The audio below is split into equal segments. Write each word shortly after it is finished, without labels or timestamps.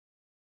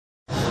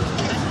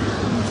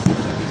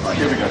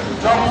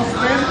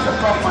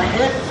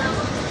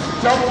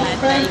double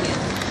spin,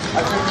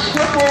 I do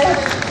triple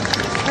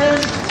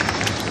spin,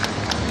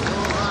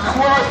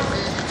 quad,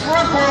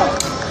 triple.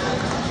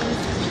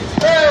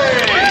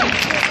 Hey!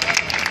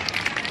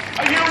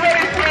 Are you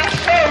ready for a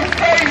show?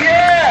 Say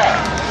yeah!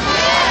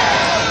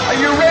 Are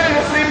you ready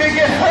to see me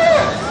get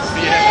hurt?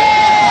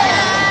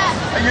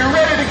 Yeah! Are you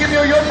ready to give me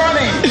all your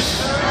money?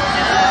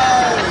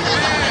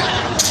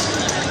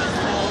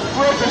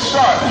 Worth a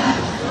shot.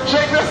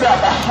 Check this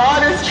out. The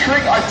hardest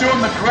trick I do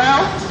on the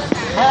ground,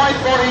 my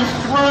body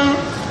through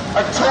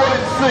a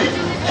toilet seat.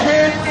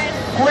 Kids,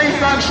 please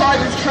don't try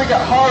this trick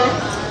at home.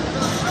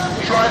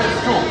 Try it at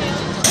school.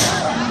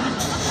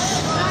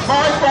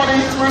 My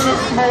body through the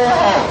small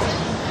hole.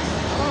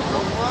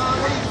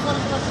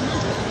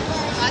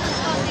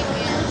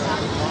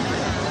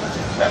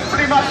 That's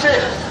pretty much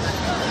it.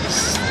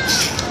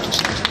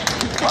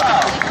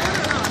 Wow.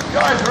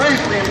 Guys are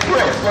easily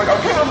impressed. Look,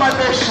 I'll give it my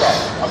best shot.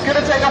 I'm going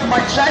to take off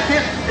my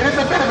jacket. It is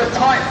a bit of a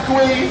tight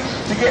squeeze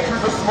to get through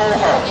the small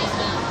hole.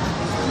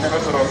 Never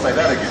thought I'd say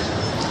that again.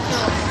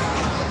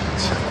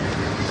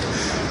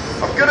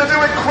 I'm going to do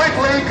it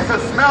quickly because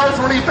it smells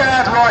really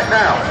bad right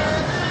now.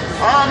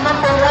 Arm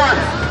number one.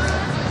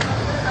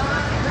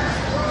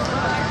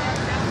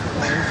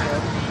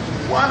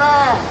 One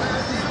arm.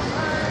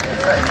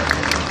 Okay.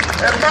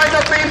 It might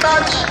not be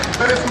much,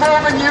 but it's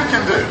more than you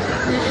can do.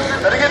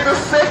 And to get the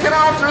second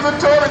arm through the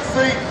toilet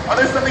seat, I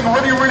do something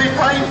really, really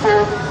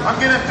painful. I'm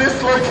going to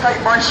dislocate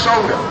my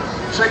shoulder.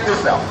 Check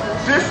this out.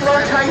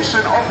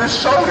 Dislocation of the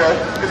shoulder,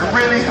 it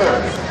really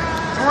hurts.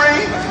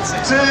 3,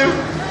 2,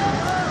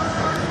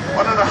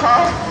 1.5.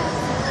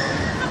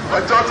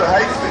 My daughter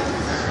hates me.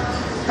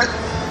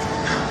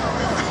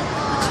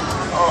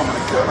 Oh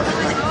my God.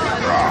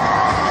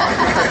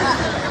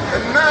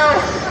 And now,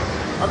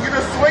 I'm going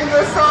to swing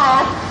this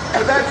arm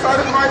to that side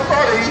of my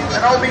body,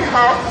 and I'll be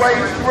halfway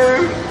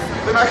through.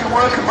 Then I can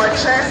work on my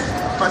chest,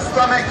 my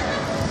stomach,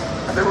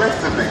 and the rest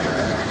of me.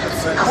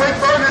 Quick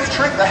bonus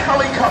trick, the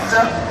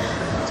helicopter.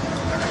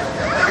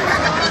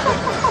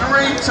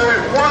 3, 2,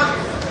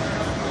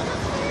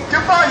 1.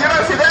 Goodbye, you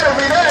don't see that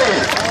every day.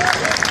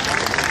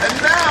 And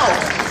now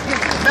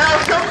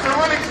comes the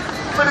really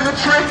bit of the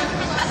trick.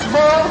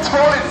 Small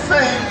toilet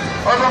seat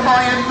over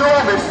my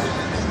enormous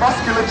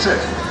muscular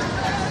chest.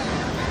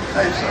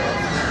 Hey, show.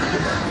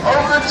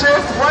 Over the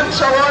chest, one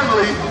show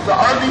only, the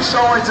only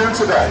show I do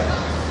today.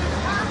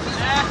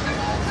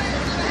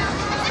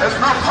 That's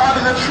not part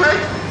of the trick,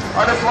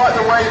 I just like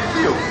the way it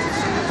feels.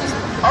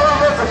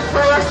 Over the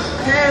first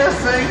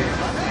piercing,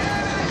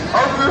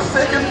 over the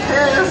second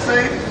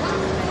piercing,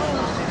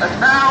 and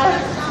now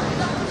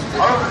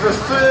over the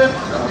third,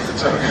 no, that's a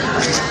joke.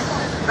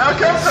 Now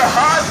comes the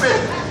hard bit,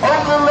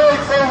 over the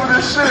legs, over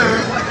the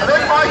shoes, and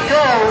then my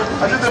goal,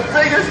 I did the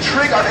biggest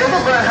trick I've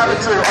ever learned how to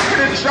do. I'm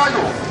going to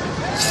juggle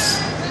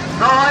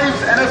knives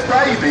and a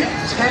baby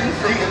 10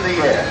 feet in the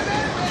air.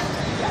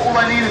 All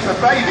I need is a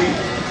baby.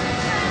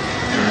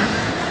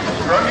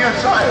 Throw me a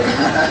child.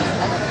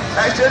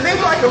 Actually, I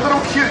need like a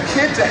little cute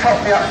kid to help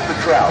me out in the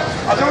crowd.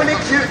 Are there any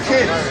cute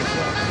kids?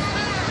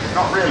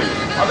 Not really.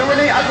 Are there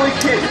any ugly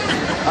kids?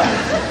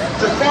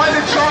 To find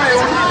a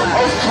child,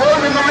 I'll throw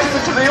the knife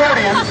into the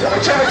audience, and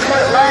whichever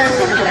kid lands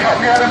it can help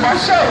me out in my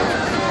show.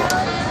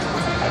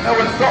 No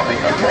one stop me,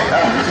 okay?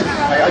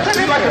 I just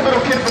need like a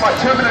little kid for like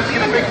 2 minutes to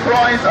get a big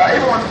prize.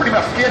 Everyone's pretty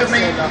much scared of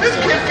me. This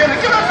kid's gonna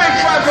give a big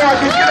prize,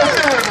 he's gonna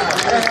do it.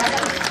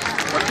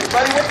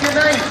 Buddy, what's your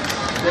name?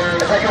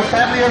 Is that your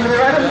family over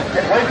there, Adam?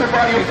 Yeah, wave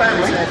goodbye to your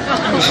family.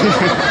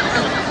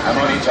 I'm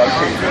only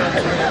joking.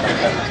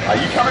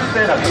 You come and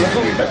stand up here.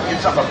 You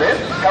jump up there.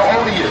 How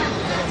old are you?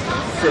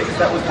 6.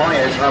 That was my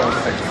age when I was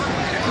 6.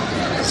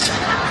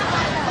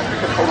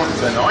 Hold on to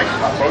the knife,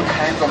 both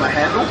hands on the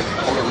handle,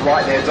 hold it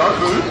right there, don't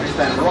move,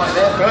 stand right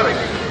there, perfect.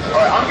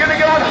 Alright, I'm going to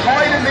go and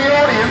hide in the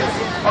audience.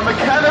 On the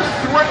count of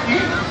 3,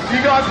 you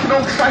guys can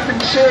all clap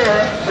and cheer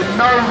for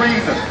no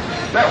reason.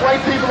 That way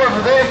people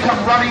over there come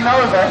running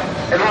over,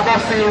 and all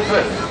they'll see is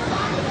this.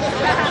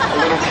 A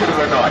little kid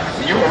with a knife.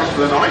 So you hold on to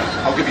the knife,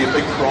 I'll give you a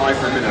big prize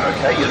in a minute,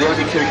 okay? You're the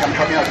only kid who come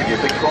help me, I'll give you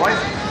a big prize.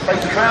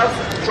 Face the crowd,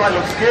 try and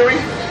look scary.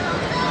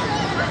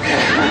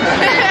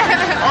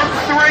 On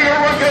 3,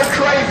 everyone go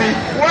crazy.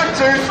 1,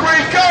 2,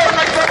 3, go!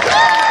 Make some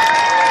time!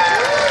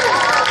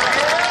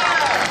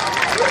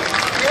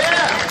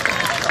 Yeah!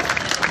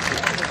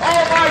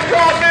 Oh my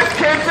God, this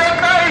kid's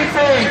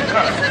amazing!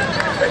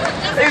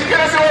 He's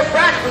gonna do a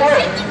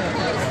backflip.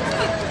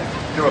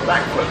 Do a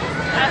backflip.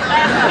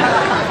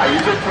 You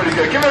did pretty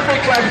good. Give him a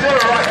big clap. You did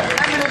it right.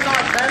 Hang in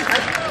nice, man.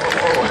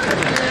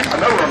 I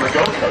know we're on the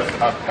Gold Coast.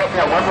 Help me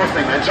out one more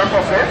thing, man. Jump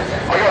off there.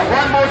 I got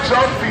one more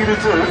job for you to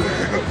do.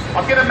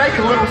 I'm going to make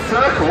a little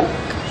circle.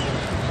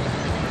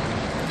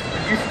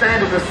 You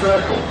stand in the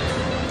circle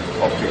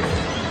of this.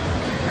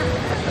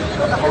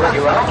 I'll let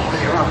you out.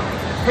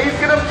 He's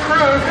going to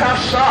prove how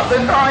sharp the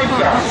knives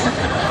are.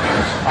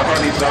 I'm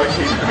only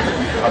joking.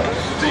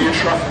 Do you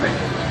trust me?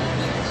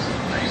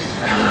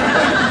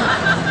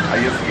 Are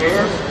you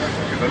scared?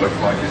 Because it looks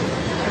like it.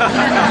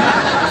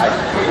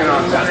 Put your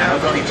arms down now. I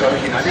was only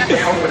joking. I need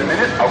your help in a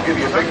minute. I'll give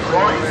you a big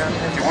prize.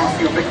 Do you want to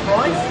see a big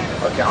prize?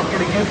 Okay, I'm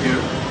going to give you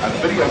a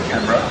video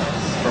camera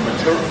from a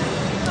tourist.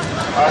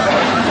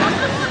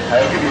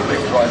 I'll give you a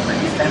big prize, man.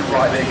 You stand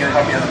right there. You're going to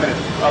help me in a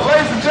minute.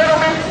 Ladies and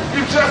gentlemen,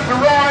 you've just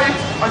arrived.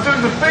 I'm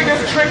doing the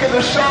biggest trick of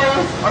the show.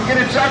 I'm going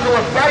to juggle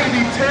a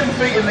baby 10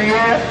 feet in the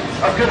air.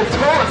 I've got a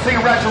toilet seat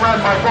wrapped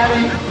around my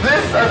body.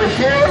 This over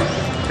here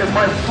is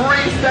my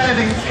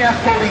freestanding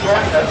scaffolding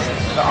ladder.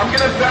 I'm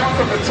going to bounce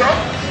at the top.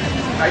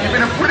 Now you've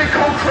been a pretty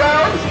cool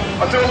crowd.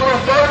 I'll do a little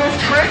bonus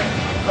trick.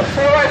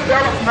 Before I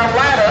balance the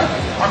ladder,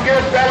 I'm going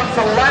to balance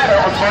the ladder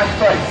on my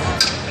face.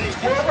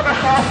 12.5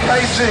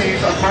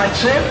 kgs on my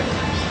chin.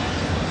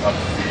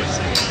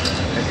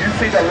 If you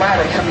see the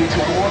ladder coming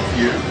towards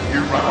you, you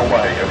run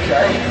away,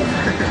 okay?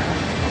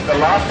 The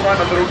last time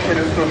a little kid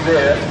is stood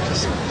there,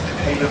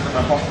 he lives in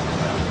the hospital.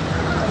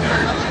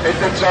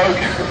 It's a joke.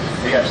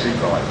 He actually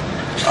died.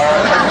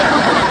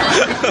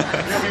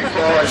 You'll be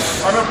fine.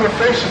 I'm a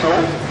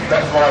professional.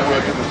 That's why I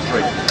work in the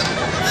street.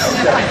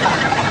 Okay.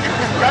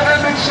 Ladder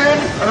in the chin,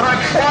 and then I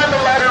climb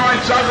the ladder and I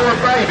juggle a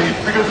baby,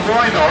 because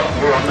why not?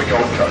 We're on the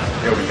Gold Coast.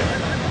 Here we go.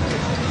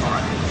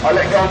 Alright. I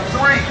let go on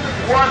 3,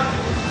 1,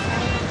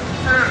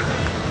 2,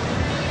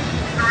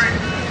 3.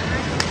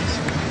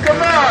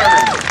 Come on!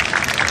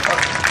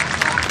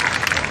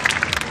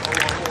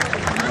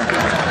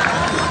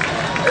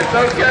 It's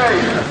okay.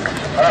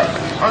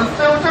 I'm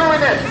still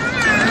doing it.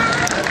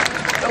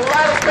 The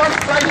ladder comes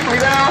safely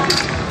down,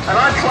 and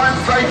I climb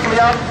safely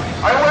up.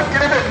 I always get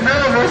a bit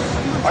nervous.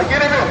 I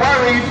get a bit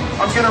worried.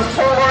 I'm going to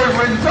fall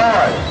over and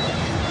die.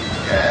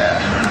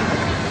 Yeah.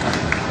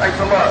 Thanks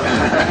a lot.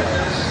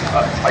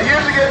 I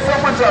usually get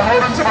someone to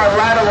hold onto my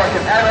ladder like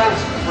an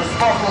adult,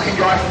 responsible-looking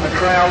guy from the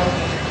crowd.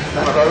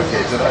 None of those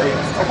here today.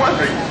 I'm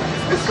wondering,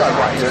 this guy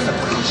right here in the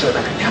blue shirt,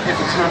 come here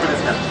for 2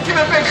 minutes now. Give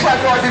me a big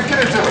clap, guys. He's going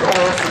to do it.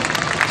 Awesome.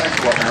 Thanks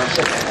a lot, man.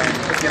 Shake your hand.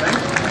 What's your name?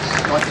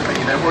 Nice to meet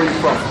you, man. Where are you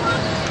from?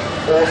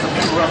 Awesome.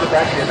 People around the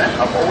back here, man.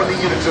 All I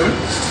need you to do,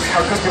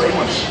 how good's your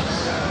English?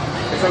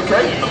 It's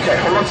okay? Okay,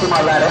 hold on to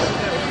my ladder.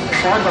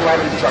 Climb the ladder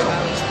and juggle.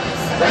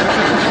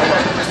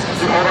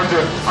 You hold on to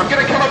it. I'm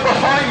going to come up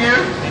behind you,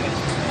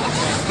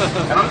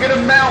 and I'm going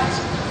to mount.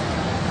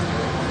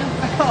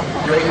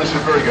 Your English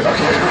is very good.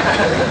 Okay.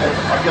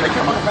 I'm going to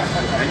come up,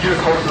 and you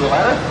hold on to the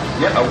ladder.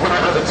 Yeah, when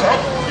I'm at the top,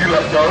 you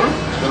let go,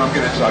 then I'm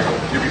going to juggle.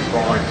 You'll be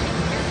fine.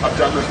 I've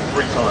done this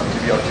 3 times.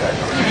 You'll be okay.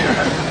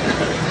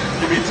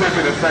 Give me 2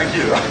 minutes, thank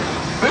you.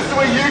 This is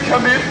where you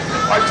come in.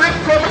 I did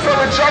promise I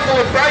would juggle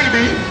a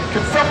baby.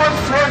 Can someone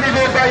throw me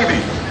their baby?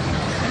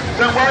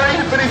 Don't worry,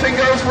 if anything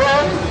goes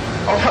wrong,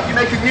 I'll help you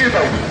make a new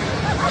baby.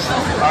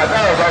 I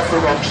know, that's the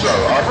wrong show.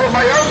 I brought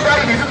my own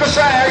babies in the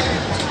bag.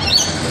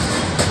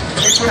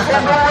 He's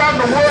performed all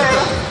around the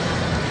world.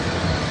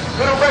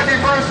 Little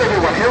baby Bruce,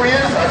 everyone. Here he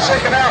is.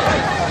 Check it out.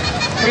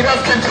 He does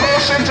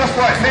contortion just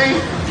like me.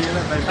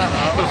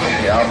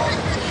 Yeah.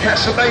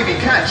 Catch the baby,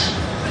 catch.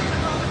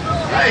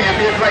 Hey,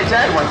 you'll be a great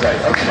dad one day.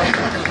 Okay.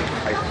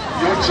 Hey,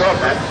 your job,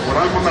 man. When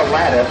I'm on the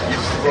ladder, you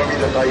just throw me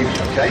the baby,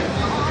 okay?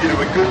 If you do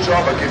a good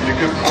job, I give you a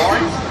good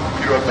prize.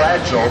 If you do a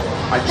bad job,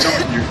 I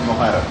jump you from the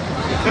ladder.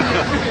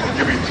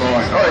 You'll be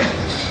fine. Alright.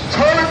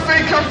 Toilet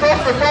seat comes off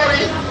the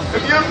body.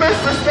 If you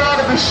missed the start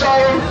of the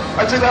show,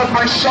 I did have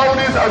my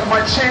shoulders over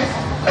my chest,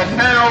 and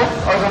now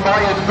over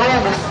my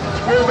enormous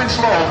 12-inch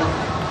long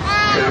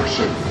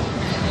parachute.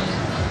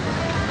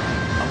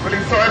 I'm really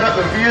sorry about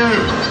the view.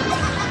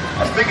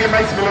 I think it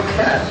makes me look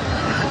fat.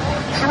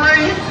 3,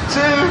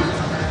 2,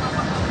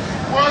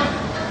 1.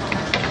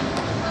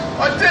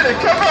 I did it,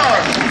 come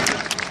on!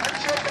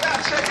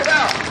 Check it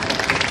out.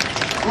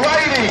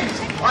 Ladies,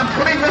 I'm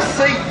putting the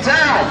seat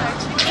down.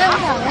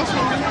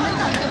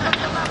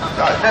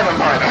 Never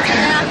mind,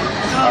 okay.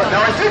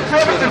 Now I did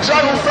promise to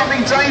juggle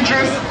something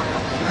dangerous.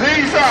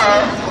 These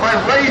are my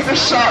razor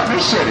sharp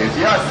machetes.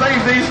 Yeah, I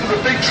saved these for the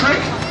big trick.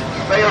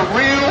 They are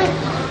real,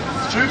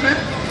 stupid.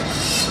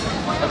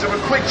 I'll do a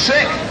quick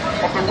check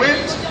of the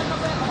wind.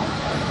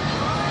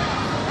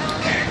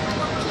 Okay.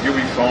 You'll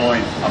be fine.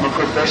 I'm a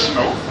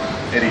professional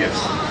idiot.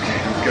 Okay,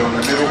 let's go in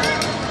the middle.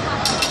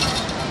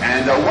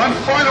 And one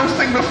final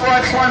thing before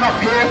I climb up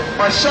here.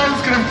 My show's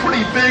getting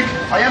pretty big.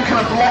 I am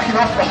kind of blocking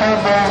off the whole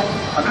wall.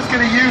 I'm just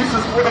going to use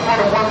this water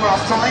bottle one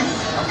last time.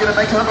 I'm going to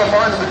make another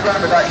line on the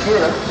ground about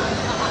here.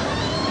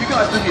 You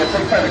guys do me a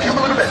big favor. Come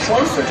a little bit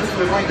closer, just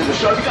for the length of the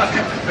show. You guys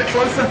come a bit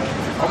closer.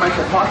 I'll make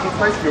a parking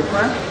space for your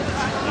friend.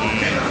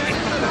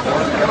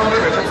 Come on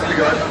over, thanks to you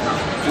guys.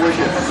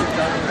 Wicked.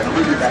 And I'll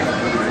move you back.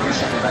 You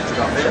should be back to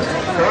down there.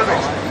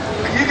 Perfect.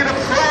 And you get a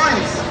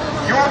prize.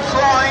 Your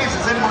prize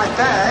is in my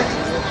bag.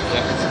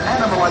 It's an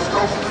animal I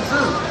stole from the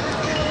zoo.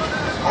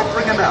 I'll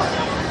bring him out.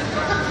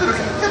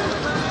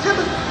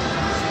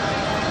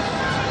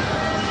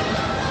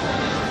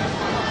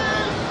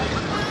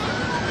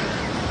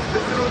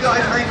 This little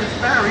guy's name is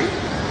Barry.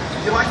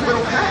 You like a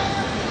little pat?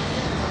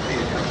 Here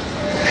you go.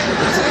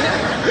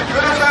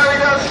 Little Barry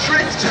does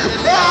tricks.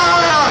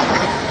 Ah!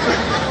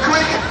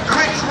 Quick,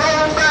 throw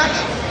him back.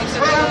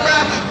 Throw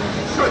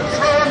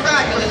him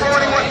back before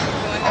anyone...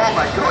 Oh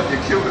my God,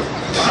 you killed him.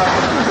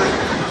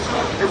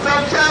 It's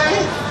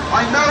okay.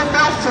 I know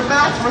mouth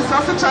mouth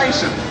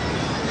resuscitation.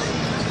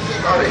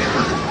 Sorry.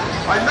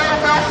 I know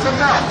mouth to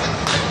mouth.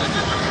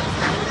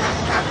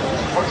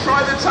 I'll try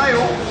the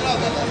tail.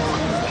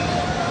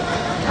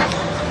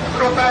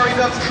 Little Barry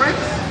does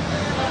tricks.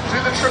 Do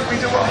the trick we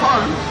do at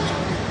home.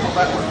 Not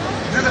that one.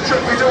 Do the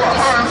trick we do at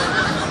home.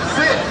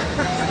 Sit,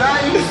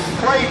 stay,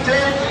 play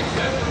dead.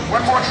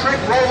 One more trick,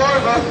 roll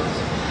over.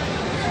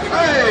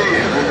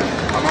 Hey!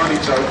 I'm only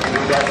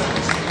joking.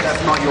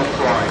 That's not your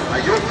prize. Now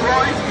your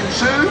prize, you can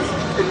choose.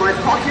 In my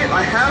pocket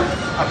I have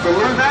a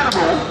balloon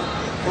animal,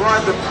 or I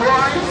have the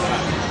prize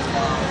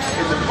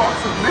in the box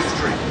of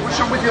mystery. Which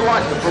one would you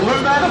like? The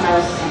balloon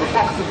animal or the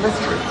box of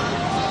mystery?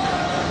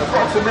 The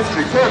box of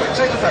mystery. Perfect.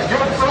 Check this out.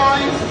 Your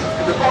prize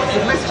in the box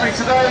of mystery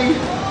today,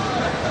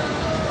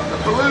 the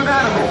balloon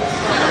animal.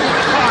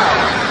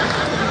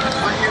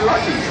 Wow. Aren't you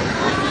lucky?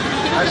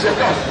 As you've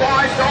got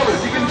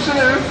 $5. You can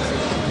choose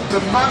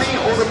the money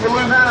or the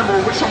balloon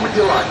animal. Which one would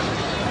you like?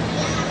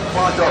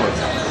 $5.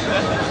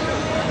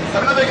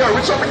 Have another go.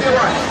 Which one would you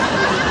like?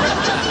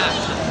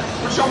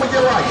 Which one would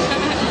you like?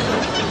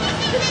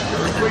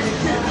 You're a greedy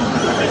kid.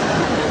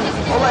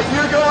 I'll let you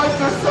guys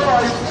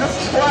decide.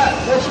 Just clap.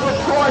 What's your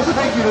prize you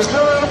think you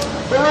deserve?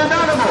 Balloon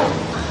animal.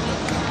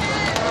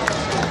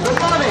 The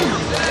money.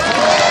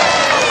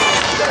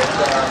 That's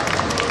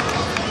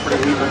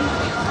pretty even.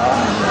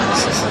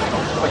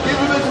 But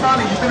give him his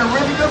money. He's been a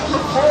really good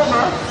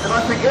performer, and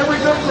I think every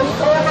good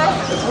performer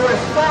is worth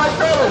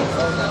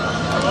 $5.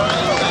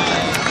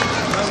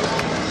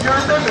 You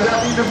remember that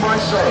at the end of my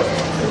show?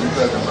 You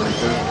deserve the money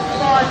too.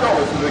 $5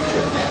 for the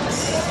kid.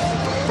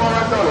 $5 a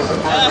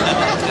month.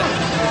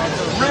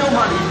 Real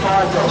money,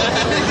 $5.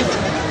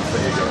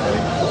 There you go,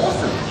 buddy.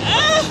 Awesome.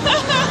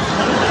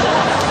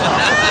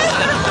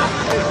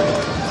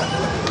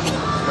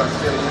 Don't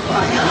steal your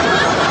money.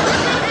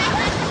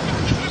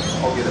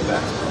 I'll get it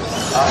back.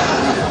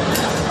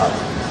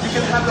 You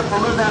can have the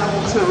balloon animal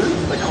too.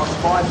 They cost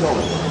 $5.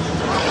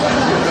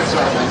 That's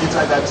right, man. You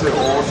take that too.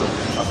 Awesome.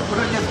 Put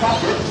it in your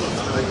pocket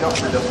so the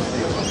government doesn't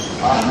steal them.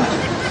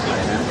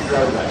 Hey man, you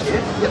grab that here.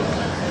 Yep.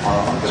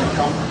 I'm going to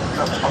come.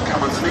 I'll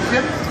come underneath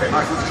you. Get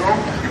nice and strong.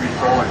 You'll be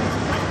fine.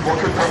 What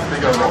could possibly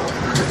go wrong?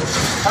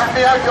 Help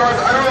me out, guys.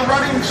 I do a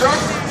running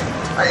jump.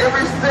 At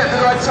every step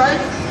that I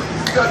take,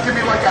 you guys give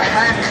me like a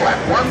hand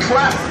clap. One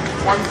clap,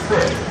 one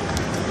step.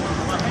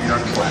 You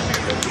don't clap.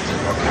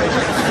 Okay.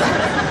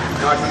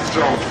 Nice and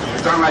strong.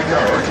 Don't let go.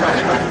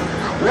 Okay.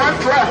 One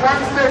clap,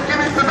 one step. Give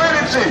me some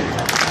energy.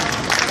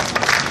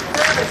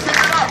 Give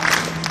it up.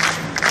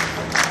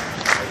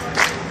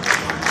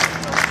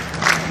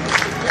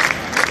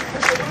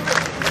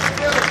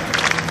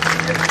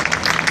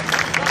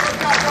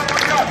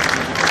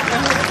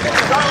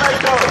 Don't let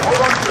go.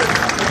 Hold on to it.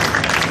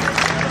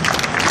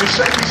 You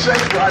shaky,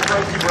 shaky. I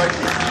breaky,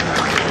 breaky.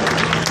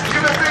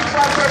 Give it a big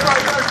clap. Go.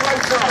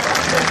 Great job.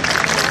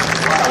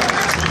 Wow.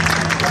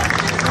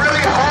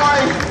 Really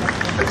high.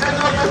 It didn't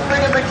look this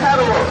big in the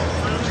catalogue.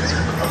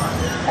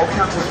 I'll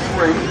count to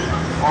 3.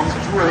 On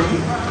 3,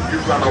 you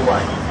run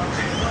away.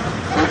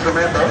 Please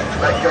remember,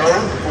 let go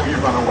before you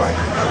run away.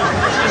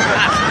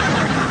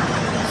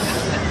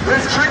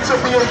 This trick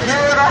took me a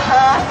year and a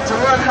half to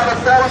learn how to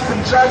balance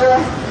and juggle.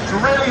 It's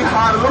really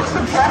hard. It looks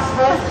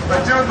impossible. They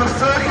do it in the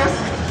circus.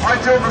 I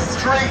do it in the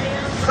street.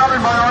 Sun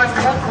in my eyes,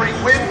 concrete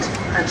wind,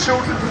 and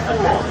children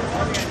fall on.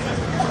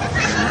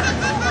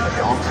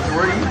 Okay, on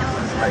 3,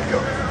 let go.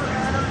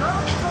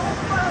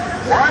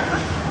 1,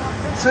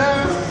 2,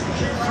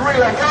 3,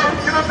 let go.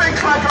 Give a big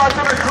clap, guys.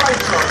 Done a great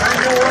job. And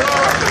you're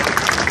welcome.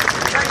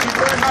 Thank you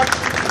very much.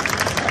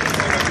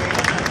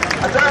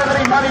 I don't have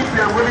any money for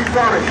you. I'm really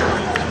sorry.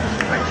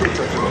 That kid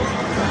took it.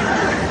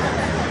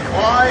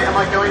 Why am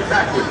I going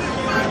backwards?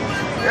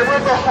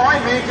 Everyone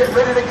behind me, get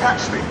ready to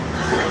catch me.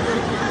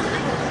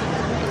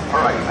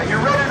 Alright, are you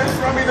ready to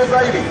throw me the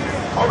baby?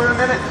 Hold on a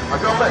minute. I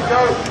gotta let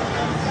go. I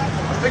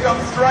think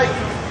I'm straight.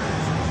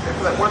 Except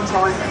for that one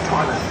time it.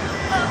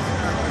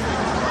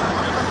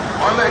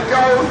 I let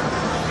go,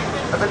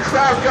 and the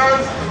crowd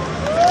goes,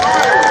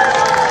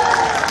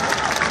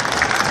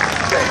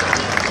 okay.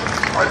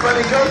 I'm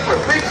ready to go for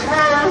a big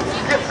throw.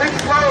 Get big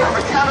throw on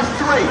the count of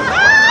 3.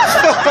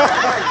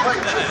 Wait,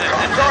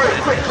 sorry,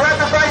 quick, grab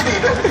the baby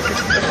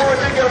before I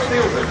do go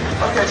steal it.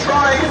 Okay,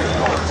 try.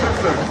 Oh, too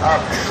soon.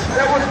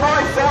 That was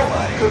my fault,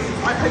 because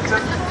I picked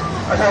it.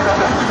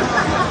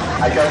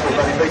 I go for a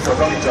bloody big throw,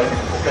 don't joke.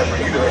 Go for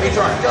it, you do it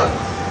anytime, go.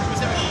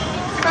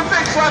 Give a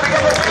big clap, I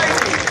got the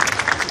baby.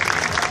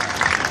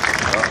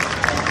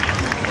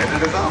 Where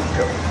did his arms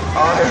go?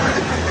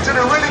 You did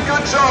a really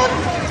good job.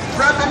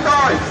 Grab the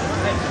knife.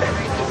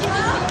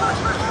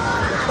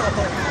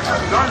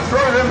 Don't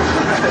throw them.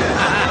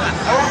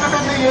 Hold them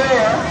in the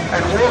air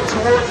and walk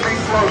towards me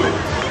slowly.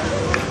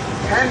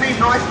 Hand me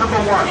knife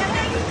number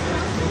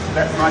 1.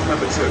 That's knife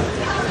number 2.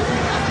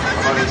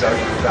 I'm only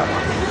joking with that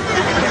one.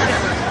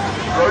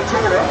 Grow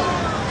taller.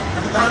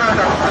 No,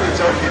 I'm only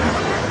joking.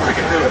 I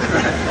can do it.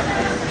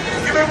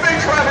 Give me a big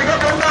clap. I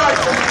got the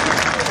knife.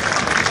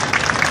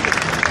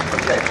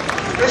 Okay.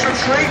 Let's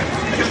retreat.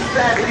 You can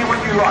stand anyone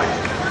you like.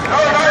 No.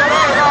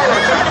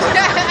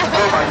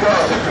 Oh my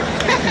God.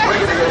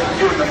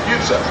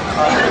 picture.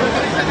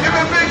 Give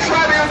a big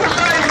clap, it was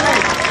amazing.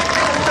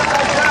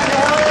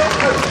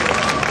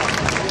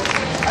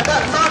 And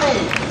that money,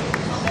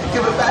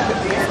 give it back at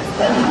the end.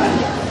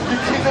 You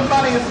keep the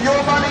money, it's your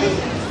money.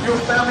 Your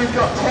family's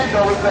got $10,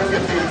 they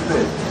get the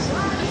instead.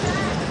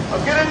 I'm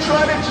going to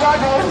try to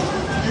juggle.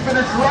 You've been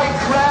a great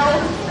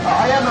crowd.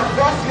 I am a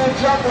busker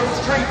juggle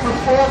street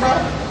performer.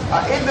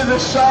 Into the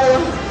show,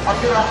 I'm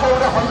going to hold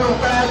up my little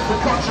bag for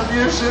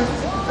contributions.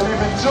 If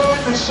you've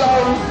enjoyed the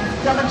show,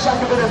 come and chuck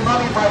a bit of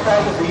money in my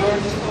bag at the end.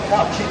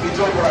 Help keep me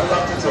doing what I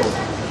love to do.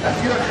 If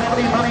you don't have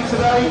any money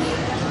today,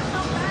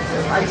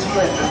 there's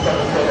ATM just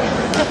over there.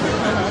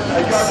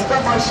 Hey guys, I've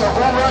done my show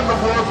all around the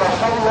world my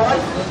whole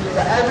life.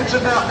 The average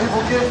amount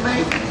people give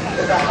me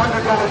is $100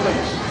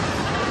 each.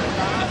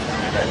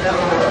 That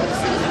never works.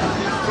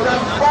 For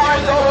that $5,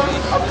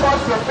 a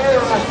price of a beer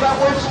and a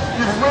sandwich,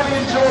 you've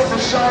really enjoyed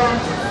the show.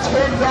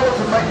 $10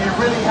 will make you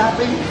really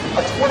happy.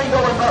 A $20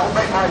 note will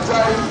make my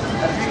day.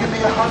 And if you give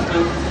me $100,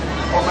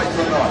 I'll make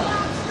your night.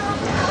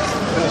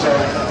 Enjoy.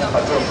 I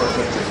do it for a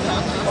 50.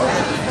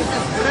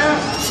 It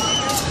is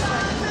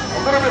a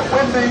little bit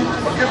windy.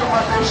 I'll give it my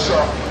best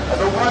shot.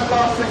 And the one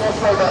last thing I'll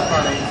say about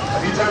money,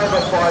 if you don't have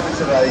a fiver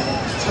today,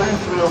 2,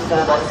 3 or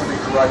 4 bucks would be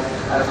great.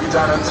 And if you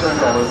don't have $2,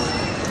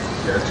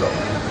 get a job.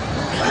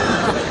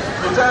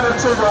 If you don't have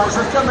 $2,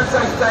 just come and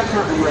say thank you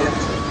at the end.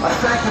 A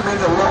thank you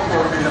means a lot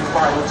more to me than 5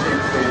 or 10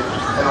 quid,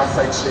 and I'll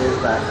say cheers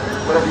back.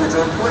 Whatever you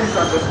do, please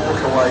don't just walk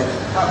away.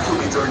 How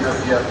keep me doing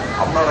this here?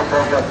 I'm not a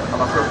beggar,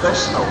 I'm a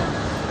professional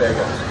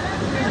beggar.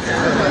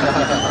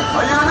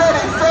 Are you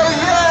ready? Say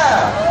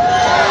yeah!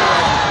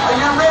 Are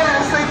you ready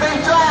to see me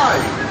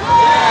die?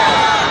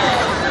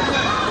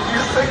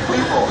 You sick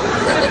people.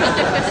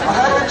 I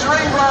had a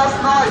dream last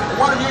night,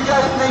 one of you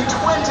gave me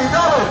 $20.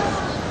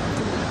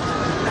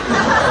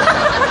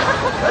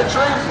 That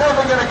dream's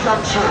never going to come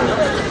true.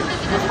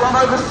 If from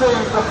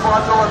overseas, the $5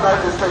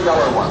 note is the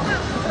yellow one.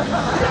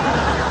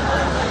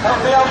 Help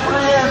me out for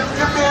the end.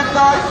 Give me a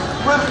nice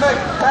rhythmic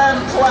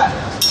hand clap.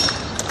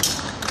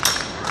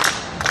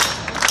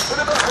 Put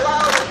it a bit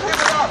louder. Keep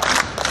it up.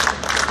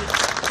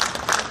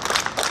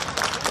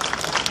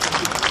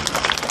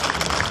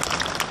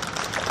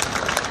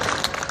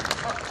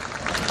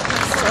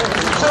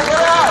 Check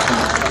it out.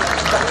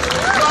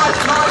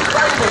 Nice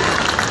baby.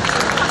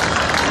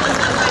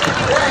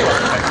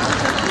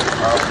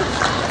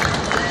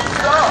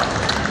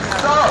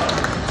 Stop!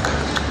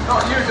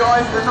 Not you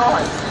guys, they're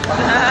nice.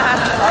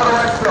 How do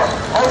I stop?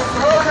 I'll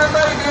throw the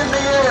baby in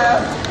the air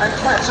and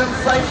catch him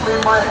safely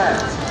in my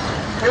hands.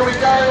 Here we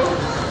go,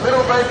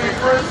 little baby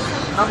Bruce,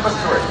 number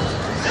 3.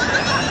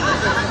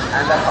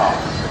 And a half.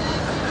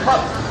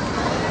 Up.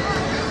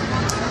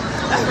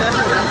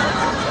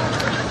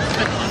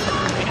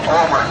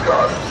 Oh my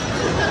God.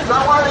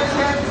 Don't worry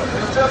kids,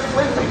 it's just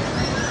sleeping.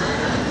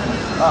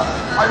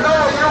 I know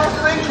what you're all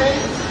thinking.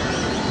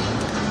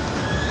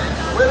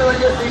 Where do I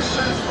get these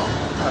shoes from?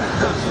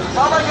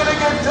 How am I going to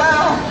get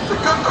down? It's a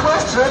good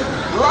question.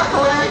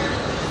 Luckily,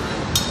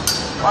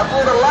 I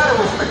brought a ladder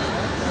with me.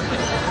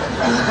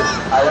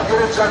 Hey, I'm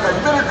going to jump in.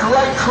 You've been a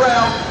great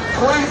crowd.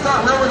 Please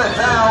don't ruin it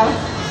now,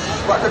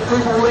 like the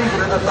people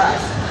leaving in the back.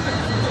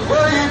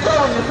 Where are you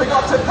going? You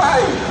forgot to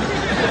pay.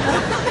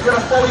 I'm going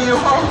to follow you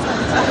home.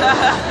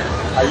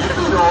 Hey, you've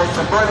been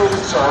awesome. My name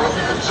is Joel. If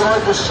you've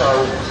enjoyed the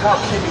show, help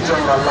keep me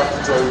doing what I love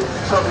to do.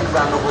 Traveling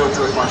around the world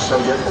doing my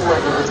show yet. All I've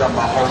ever done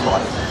my whole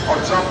life.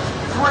 I'll jump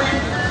 3,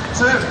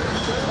 2,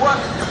 1.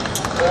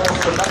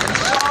 Awesome. That's the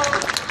show.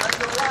 That's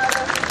the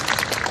ladder.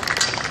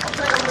 I'll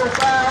take a little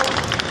bow.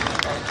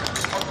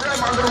 I'll grab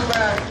my little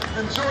bag.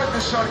 Enjoyed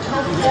the show.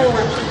 Come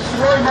forward.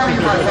 Throw money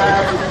in my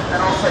bag.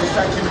 And I'll say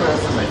thank you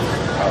personally.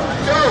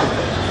 Go.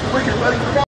 We can ready.